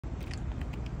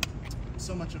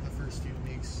so much of the first few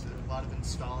weeks, a lot of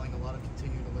installing, a lot of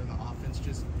continuing to learn the offense.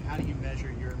 Just how do you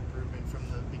measure your improvement from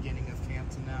the beginning of camp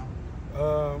to now?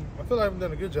 I feel like I've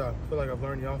done a good job. I feel like I've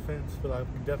learned the offense. I feel like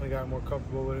I've definitely gotten more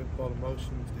comfortable with it, all the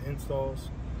motions, the installs,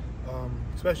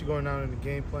 especially going out in the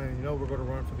game plan. You know we're going to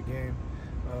run for the game.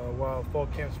 While fall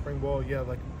camp, spring ball, you have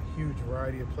like a huge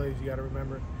variety of plays you got to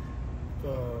remember.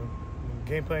 When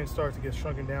game plan starts to get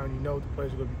shrunken down, you know what the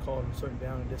plays are going to be called in certain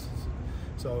down and distances.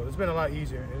 So it's been a lot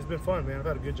easier, and it's been fun, man. I've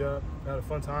had a good job. I've had a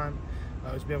fun time.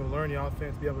 Just be able to learn the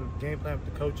offense, be able to game plan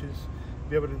with the coaches,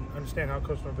 be able to understand how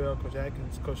Coach Norvell, Coach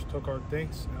Atkins, Coach Tokar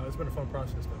thinks. It's been a fun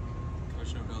process, though.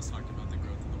 Coach Norvell's talked about the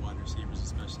growth of the wide receivers,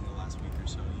 especially in the last week or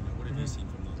so. You know, what have you seen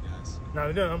from those guys? No,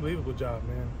 they're doing an unbelievable job,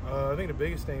 man. I think the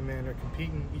biggest thing, man, they're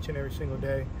competing each and every single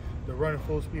day. They're running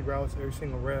full speed routes every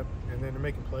single rep, and then they're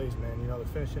making plays, man. You know,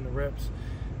 they're finishing the reps,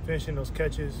 finishing those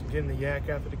catches, getting the yak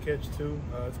after the catch, too.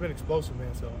 It's been explosive,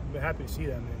 man, so I've been happy to see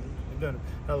that, man. They've done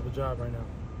a hell of a job right now.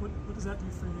 What does that do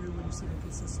for you when you see them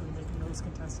consistently making those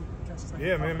contested catches?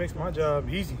 Yeah, man, it makes my job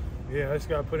easy. Yeah, I just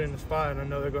got to put it in the spot, and I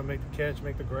know they're going to make the catch,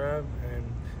 make the grab, and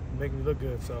make me look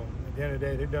good. So at the end of the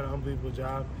day, they've done an unbelievable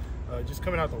job. Just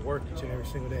coming out to work each and every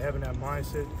single day, having that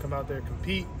mindset to come out there and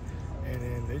compete, and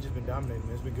then they've just been dominating.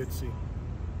 It's been good to see.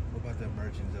 What about the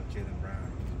emergence of Jalen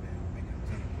Brown? He's been making a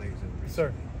ton of plays over recently.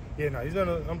 Sir. Yeah, no, he's done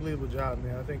an unbelievable job,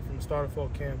 man. I think from the start of fall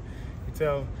camp, you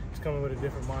tell he's coming with a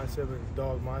different mindset, with a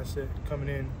dog mindset, coming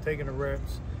in, taking the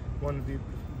reps, wanting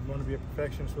to be a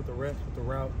perfectionist with the reps, with the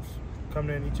routes,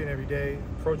 coming in each and every day,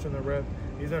 approaching the rep.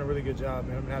 He's done a really good job,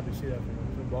 man. I'm happy to see that from him.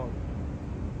 He's been balling.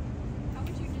 How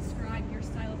would you describe your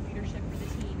style of leadership for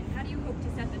the team, and how do you hope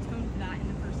to set the tone for that in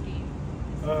the first game?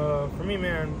 For me,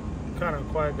 man, I'm kind of a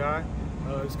quiet guy.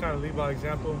 Just kind of lead by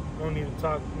example. Don't need to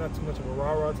talk, not too much of a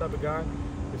rah-rah type of guy.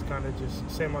 Just kind of just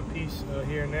say my piece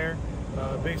here and there.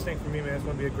 Biggest thing for me, man, is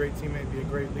going to be a great teammate, be a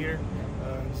great leader,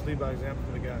 and just lead by example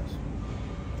for the guys.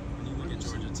 When you look at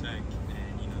Georgia Tech,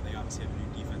 and you know they obviously have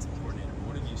a new defensive coordinator,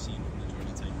 what have you seen from the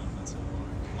Georgia Tech defense so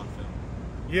far on film?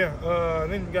 Yeah, I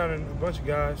think we got a bunch of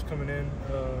guys coming in.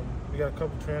 We got a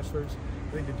couple transfers.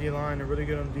 I think the D-line, they're really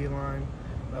good on the D-line.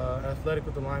 Athletic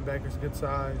with the linebackers, good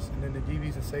size, and then the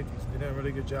DBs and safeties, they did a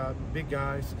really good job. Big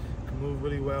guys, can move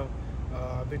really well.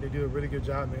 I think they do a really good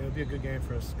job, man. It'll be a good game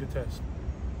for us, good test.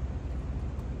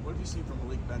 What have you seen from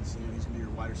Malik Benson? He's going to be your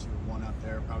wide receiver one out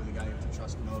there, probably the guy you have to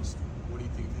trust most. What do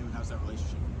you think of him? How's that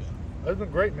relationship been? It's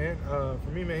been great, man.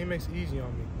 For me, man, he makes it easy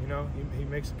on me. You know, he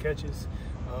makes the catches.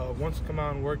 Wants to come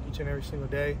out and work each and every single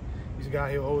day. He's a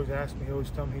guy, he'll always ask me, he'll always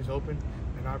tell me he's open,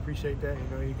 and I appreciate that.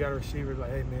 You know, you got a receiver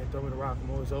like, hey, man, throw me the rock,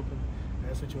 I'm always open. And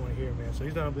that's what you want to hear, man. So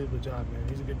he's done a unbelievable job, man.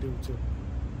 He's a good dude, too.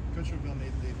 Coach Norvell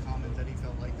made the comment that he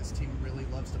felt like this team really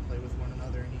loves to play with one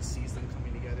another, and he sees them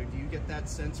coming together. Do you get that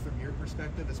sense from your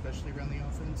perspective, especially around the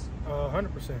offense?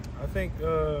 100%. I think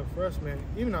for us, man,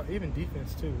 even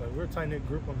defense too. Like we're a tight-knit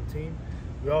group on the team.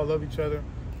 We all love each other.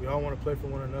 We all want to play for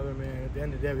one another, man. At the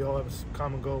end of the day, we all have a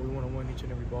common goal. We want to win each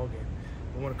and every ball game.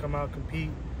 We want to come out,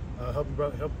 compete, help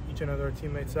each and other our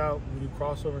teammates out. We do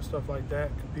crossover and stuff like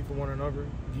that. Compete for one another.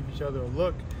 Give each other a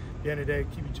look. At the end of the day,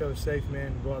 keep each other safe, man,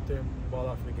 and go out there and ball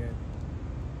out for the game.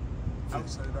 How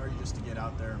excited are you just to get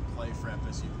out there and play for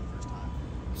FSU for the first time?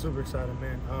 Super excited,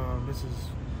 man. This is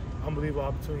unbelievable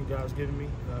opportunity God's given me.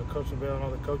 Coach Norvell and all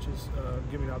the coaches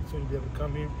give me the opportunity to be able to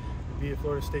come here and be a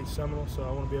Florida State Seminole. So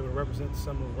I want to be able to represent the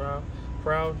Seminoles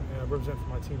proud and represent for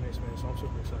my teammates, man. So I'm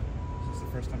super excited. Is this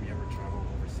the first time you ever traveled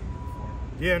overseas before?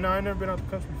 Yeah, no, I've never been out the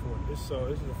country before. This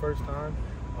is the first time.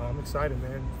 I'm excited,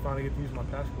 man. Finally get to use my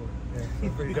passport. Yeah, so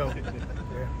pretty dope.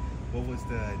 Yeah. What was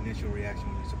the initial reaction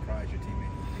when you surprised your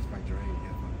teammate with these Mike Dre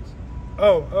headphones?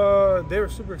 Oh, they were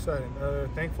super excited.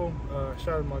 Thankful.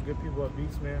 Shout out to my good people at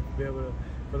Beats, man,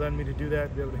 for letting me to do that,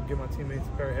 to be able to give my teammates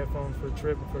a pair of headphones for the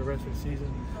trip and for the rest of the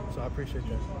season. So I appreciate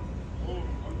that.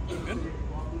 Good.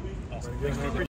 Awesome. Very good, man.